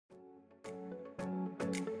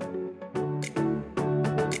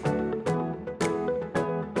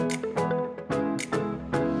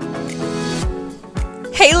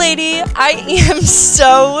Hey lady, I am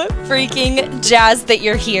so freaking jazzed that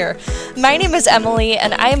you're here. My name is Emily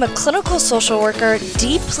and I am a clinical social worker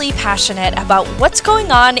deeply passionate about what's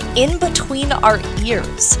going on in between our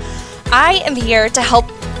ears. I am here to help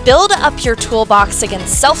build up your toolbox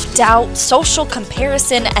against self-doubt, social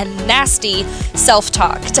comparison, and nasty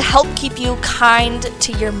self-talk to help keep you kind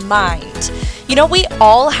to your mind. You know, we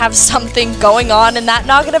all have something going on in that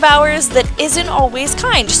noggin of ours that isn't always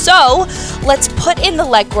kind. So let's put in the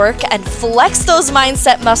legwork and flex those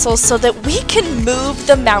mindset muscles so that we can move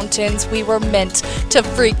the mountains we were meant to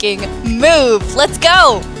freaking move. Let's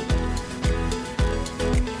go.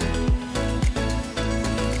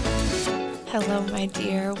 Hello, my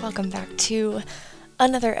dear. Welcome back to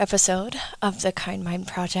another episode of the Kind Mind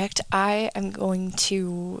Project. I am going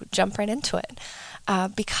to jump right into it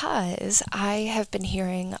because I have been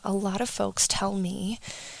hearing a lot of folks tell me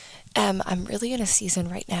I'm really in a season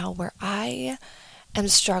right now where I am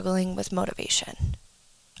struggling with motivation.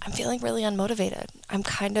 I'm feeling really unmotivated. I'm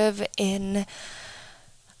kind of in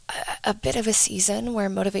a bit of a season where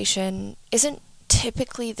motivation isn't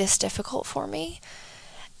typically this difficult for me.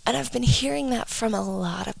 And I've been hearing that from a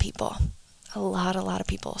lot of people, a lot of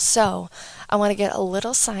people. So I want to get a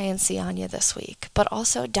little sciencey on you this week, but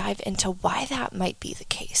also dive into why that might be the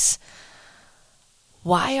case.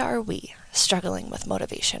 Why are we struggling with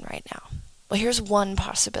motivation right now? Well, here's one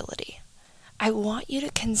possibility. I want you to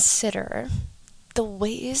consider the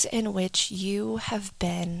ways in which you have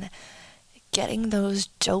been getting those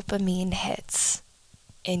dopamine hits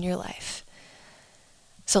in your life.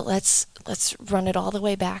 So let's run it all the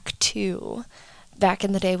way back in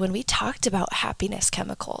the day when we talked about happiness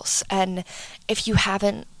chemicals. And if you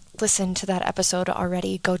haven't listened to that episode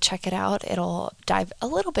already, go check it out. It'll dive a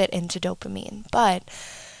little bit into dopamine. But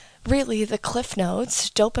really, the cliff notes,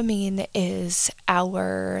 dopamine is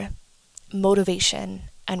our motivation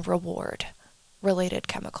and reward related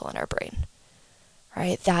chemical in our brain,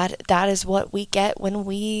 right? That is what we get when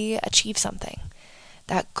we achieve something.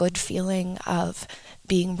 That good feeling of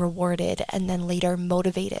being rewarded and then later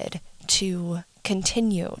motivated to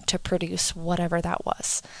continue to produce whatever that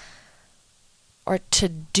was or to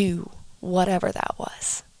do whatever that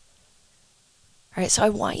was. All right, so I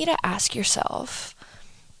want you to ask yourself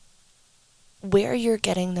where you're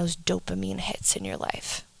getting those dopamine hits in your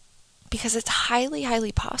life, because it's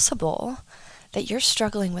highly possible that you're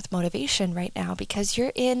struggling with motivation right now because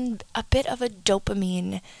you're in a bit of a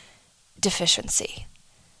dopamine deficiency.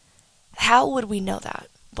 How would we know that?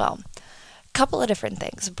 Well, a couple of different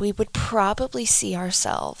things. We would probably see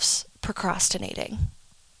ourselves procrastinating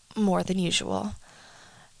more than usual,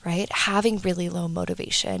 right? Having really low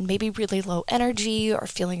motivation, maybe really low energy or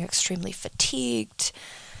feeling extremely fatigued.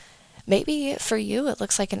 Maybe for you, it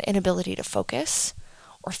looks like an inability to focus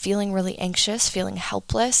or feeling really anxious, feeling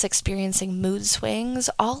helpless, experiencing mood swings.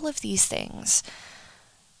 All of these things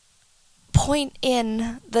point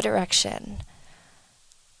in the direction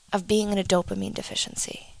of being in a dopamine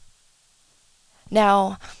deficiency.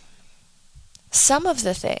 Now, some of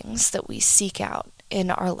the things that we seek out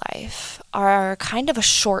in our life are kind of a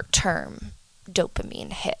short-term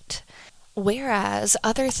dopamine hit, whereas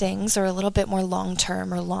other things are a little bit more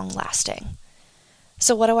long-term or long-lasting.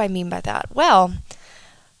 So what do I mean by that? Well,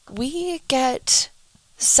 we get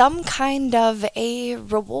some kind of a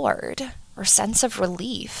reward or sense of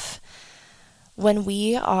relief when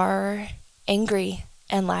we are angry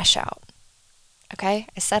and lash out. Okay,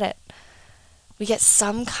 I said it. We get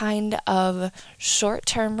some kind of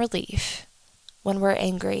short-term relief when we're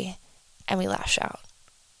angry and we lash out.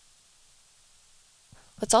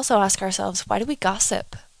 Let's also ask ourselves, why do we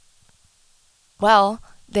gossip? Well,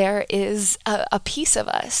 there is a piece of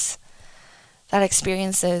us that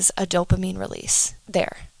experiences a dopamine release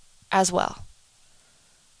there as well.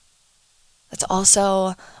 That's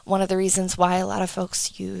also one of the reasons why a lot of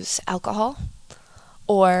folks use alcohol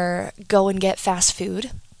or go and get fast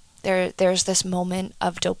food. There's this moment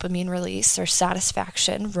of dopamine release or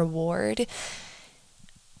satisfaction, reward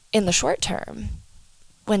in the short term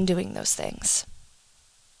when doing those things.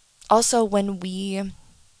 Also, when we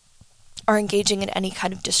are engaging in any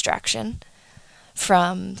kind of distraction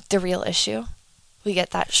from the real issue, we get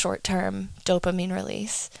that short-term dopamine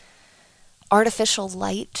release. Artificial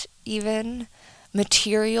light, even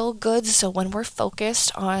material goods. So when we're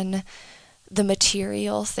focused on the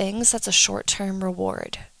material things, that's a short-term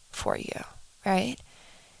reward for you, right?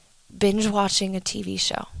 Binge watching a TV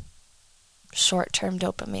show, short-term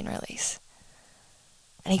dopamine release.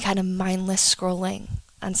 Any kind of mindless scrolling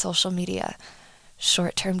on social media,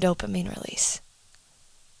 short-term dopamine release.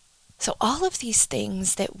 So all of these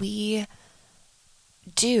things that we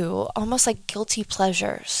do, almost like guilty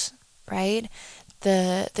pleasures, right?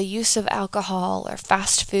 The use of alcohol or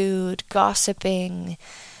fast food, gossiping,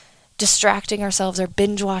 distracting ourselves, or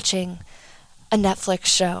binge watching a Netflix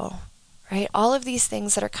show, right? All of these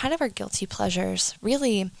things that are kind of our guilty pleasures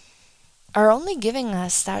really are only giving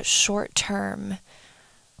us that short-term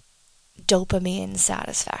dopamine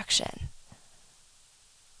satisfaction.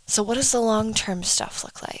 So what does the long-term stuff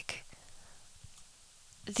look like?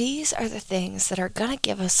 These are the things that are going to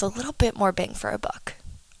give us a little bit more bang for a buck,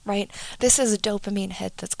 right? This is a dopamine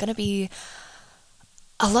hit that's going to be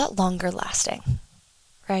a lot longer lasting,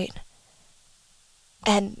 right?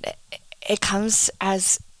 And it comes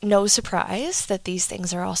as no surprise that these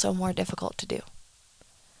things are also more difficult to do.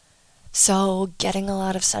 So getting a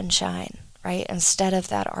lot of sunshine, right, instead of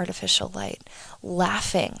that artificial light,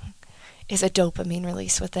 laughing is a dopamine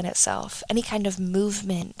release within itself. Any kind of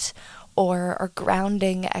movement or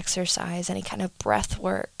grounding exercise, any kind of breath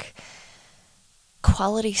work,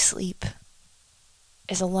 quality sleep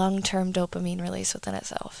is a long-term dopamine release within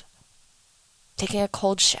itself. Taking a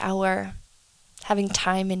cold shower, having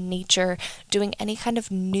time in nature, doing any kind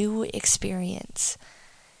of new experience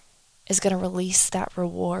is going to release that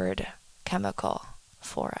reward chemical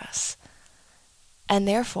for us. And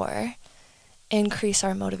therefore, increase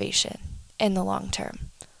our motivation in the long term.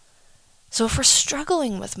 So if we're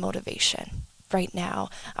struggling with motivation right now,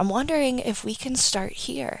 I'm wondering if we can start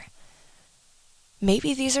here.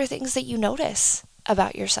 Maybe these are things that you notice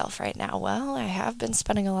about yourself right now. Well, I have been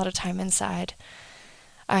spending a lot of time inside.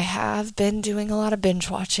 I have been doing a lot of binge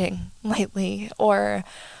watching lately, or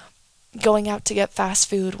going out to get fast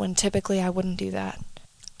food when typically I wouldn't do that.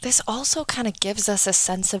 This also kind of gives us a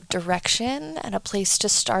sense of direction and a place to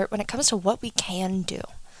start when it comes to what we can do.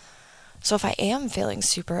 So if I am feeling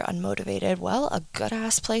super unmotivated, well, a good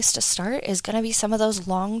ass place to start is going to be some of those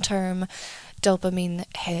long-term dopamine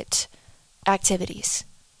hit activities,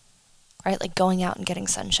 right? Like going out and getting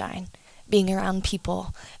sunshine, being around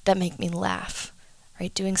people that make me laugh,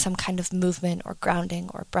 right? Doing some kind of movement or grounding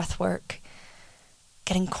or breath work,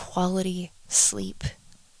 getting quality sleep,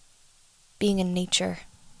 being in nature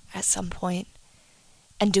at some point,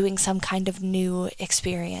 and doing some kind of new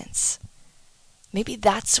experience. Maybe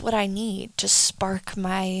that's what I need to spark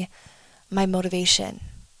my motivation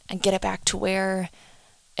and get it back to where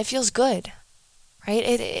it feels good, right?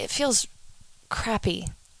 It feels crappy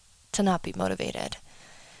to not be motivated,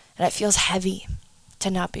 and it feels heavy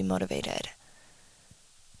to not be motivated.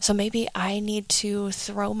 So maybe I need to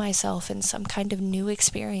throw myself in some kind of new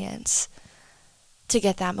experience to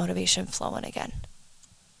get that motivation flowing again.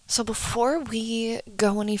 So before we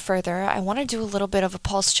go any further, I want to do a little bit of a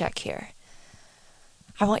pulse check here.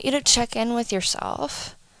 I want you to check in with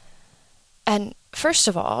yourself. And first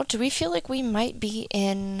of all, do we feel like we might be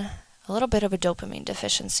in a little bit of a dopamine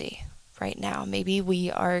deficiency right now? Maybe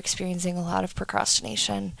we are experiencing a lot of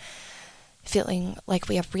procrastination, feeling like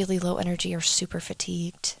we have really low energy or super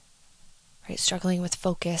fatigued, right? Struggling with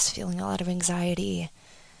focus, feeling a lot of anxiety.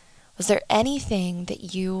 Was there anything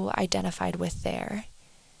that you identified with there?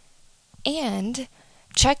 And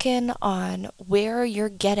check in on where you're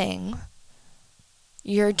getting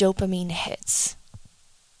your dopamine hits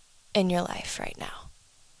in your life right now.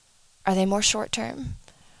 Are they more short-term?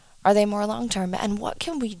 Are they more long-term? And what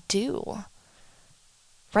can we do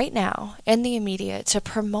right now in the immediate to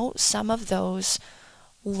promote some of those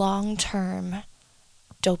long-term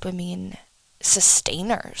dopamine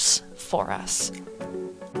sustainers for us?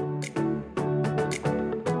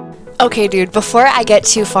 Okay, dude, before I get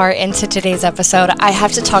too far into today's episode, I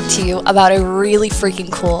have to talk to you about a really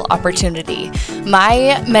freaking cool opportunity.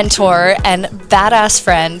 My mentor and badass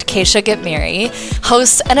friend, Keisha Get Mary,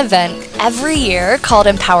 hosts an event every year called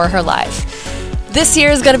Empower Her Live. This year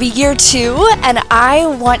is going to be year 2, and I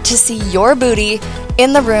want to see your booty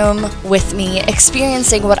in the room with me,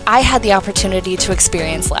 experiencing what I had the opportunity to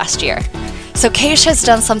experience last year. So Keisha has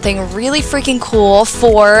done something really freaking cool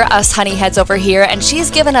for us honeyheads over here, and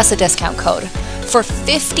she's given us a discount code for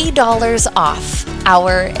 $50 off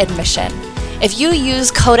our admission. If you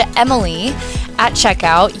use code Emily at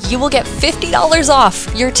checkout, you will get $50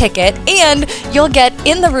 off your ticket, and you'll get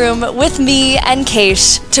in the room with me and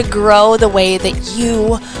Keish to grow the way that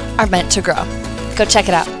you are meant to grow. Go check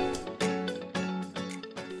it out.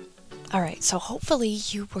 All right, so hopefully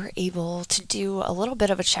you were able to do a little bit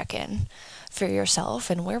of a check-in for yourself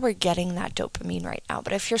and where we're getting that dopamine right now.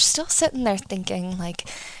 But if you're still sitting there thinking like,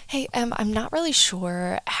 hey, I'm not really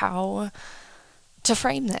sure how to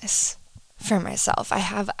frame this for myself, I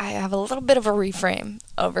have a little bit of a reframe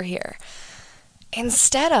over here.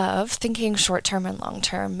 Instead of thinking short-term and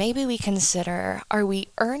long-term, maybe we consider, are we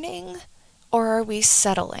earning or are we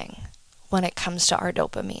settling when it comes to our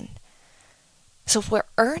dopamine? So if we're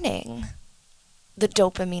earning the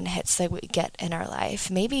dopamine hits that we get in our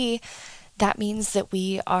life, maybe that means that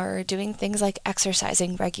we are doing things like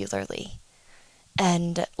exercising regularly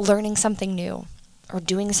and learning something new or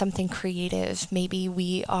doing something creative. Maybe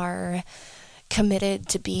we are committed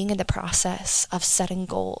to being in the process of setting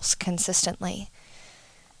goals consistently,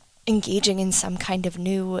 engaging in some kind of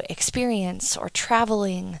new experience or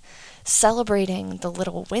traveling, celebrating the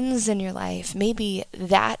little wins in your life. Maybe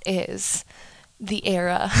that is the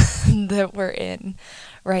era that we're in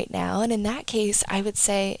right now. And in that case, I would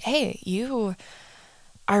say, hey, you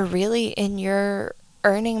are really in your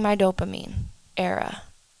earning my dopamine era.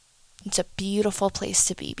 It's a beautiful place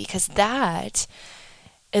to be, because that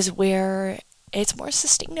is where it's more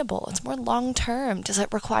sustainable. It's more long-term. Does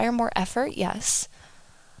it require more effort? Yes.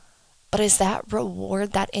 But is that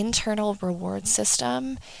reward, that internal reward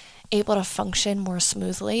system, able to function more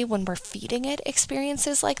smoothly when we're feeding it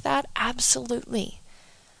experiences like that? Absolutely.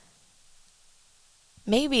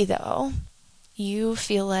 Maybe, though, you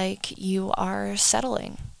feel like you are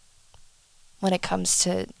settling when it comes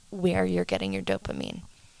to where you're getting your dopamine.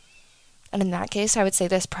 And in that case, I would say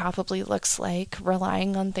this probably looks like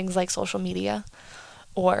relying on things like social media,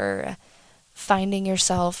 or finding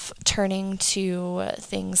yourself turning to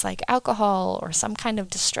things like alcohol or some kind of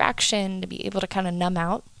distraction to be able to kind of numb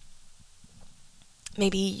out.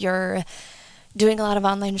 Maybe you're doing a lot of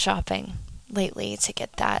online shopping lately to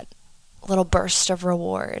get that little burst of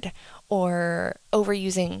reward, or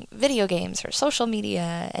overusing video games or social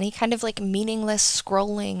media, any kind of like meaningless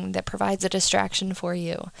scrolling that provides a distraction for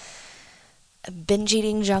you. Binge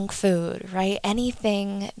eating junk food, right?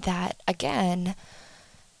 Anything that, again,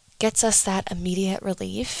 gets us that immediate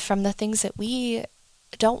relief from the things that we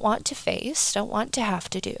don't want to face, don't want to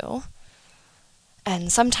have to do,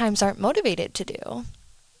 and sometimes aren't motivated to do.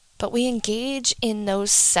 But we engage in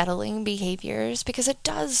those settling behaviors because it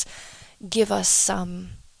does give us some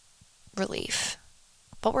relief.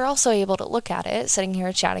 But we're also able to look at it, sitting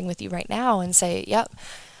here chatting with you right now, and say, yep,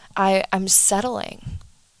 I'm settling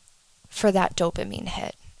for that dopamine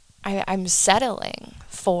hit. I'm settling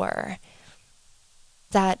for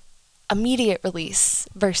that immediate release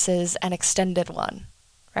versus an extended one,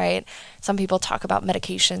 right? Some people talk about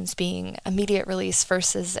medications being immediate release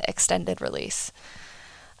versus extended release.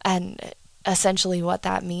 And essentially what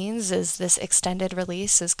that means is this extended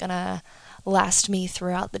release is going to last me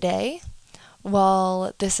throughout the day,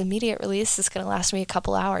 while this immediate release is going to last me a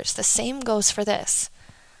couple hours. The same goes for this.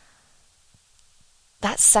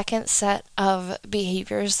 That second set of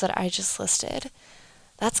behaviors that I just listed,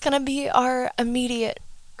 that's going to be our immediate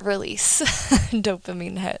release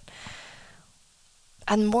dopamine hit.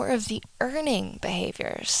 And more of the earning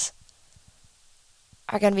behaviors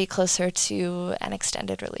are going to be closer to an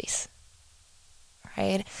extended release,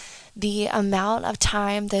 right? The amount of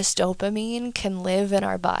time this dopamine can live in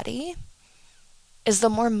our body is the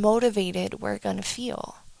more motivated we're going to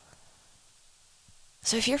feel.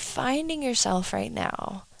 So if you're finding yourself right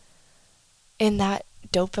now in that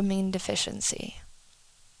dopamine deficiency,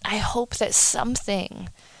 I hope that something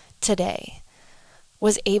today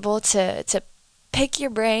was able to pick your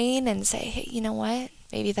brain and say, hey, you know what?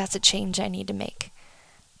 Maybe that's a change I need to make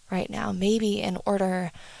right now. Maybe in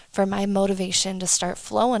order for my motivation to start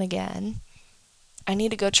flowing again, I need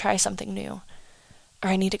to go try something new, or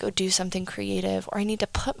I need to go do something creative, or I need to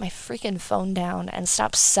put my freaking phone down and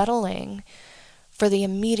stop settling for the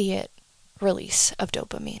immediate release of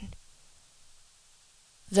dopamine.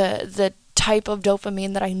 The type of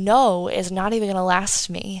dopamine that I know is not even going to last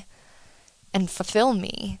me and fulfill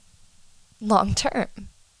me long term.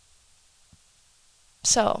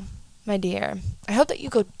 So, my dear, I hope that you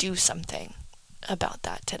go do something about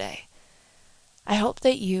that today. I hope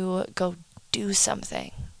that you go do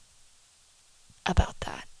something about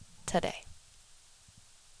that today.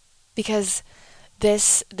 Because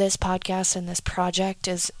this podcast and this project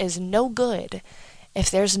is no good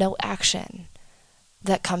if there's no action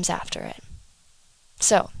that comes after it.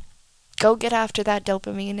 So, go get after that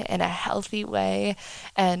dopamine in a healthy way,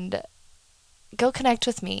 and go connect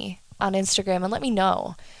with me on Instagram and let me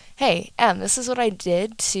know, hey, Em, this is what I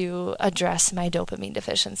did to address my dopamine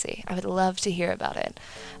deficiency. I would love to hear about it.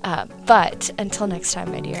 But until next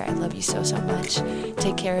time, my dear, I love you so, so much.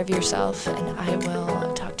 Take care of yourself, and I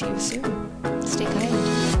will talk to you soon. Stay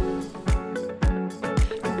kind.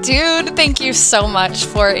 Dude, thank you so much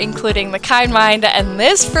for including the kind mind and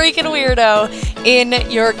this freaking weirdo in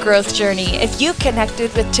your growth journey. If you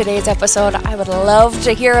connected with today's episode, I would love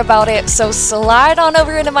to hear about it. So slide on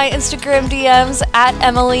over into my Instagram DMs at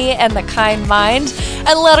Emily and the Kind Mind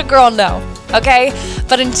and let a girl know. Okay?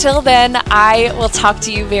 But until then, I will talk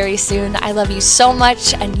to you very soon. I love you so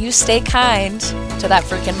much, and you stay kind to that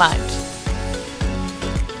freaking mind.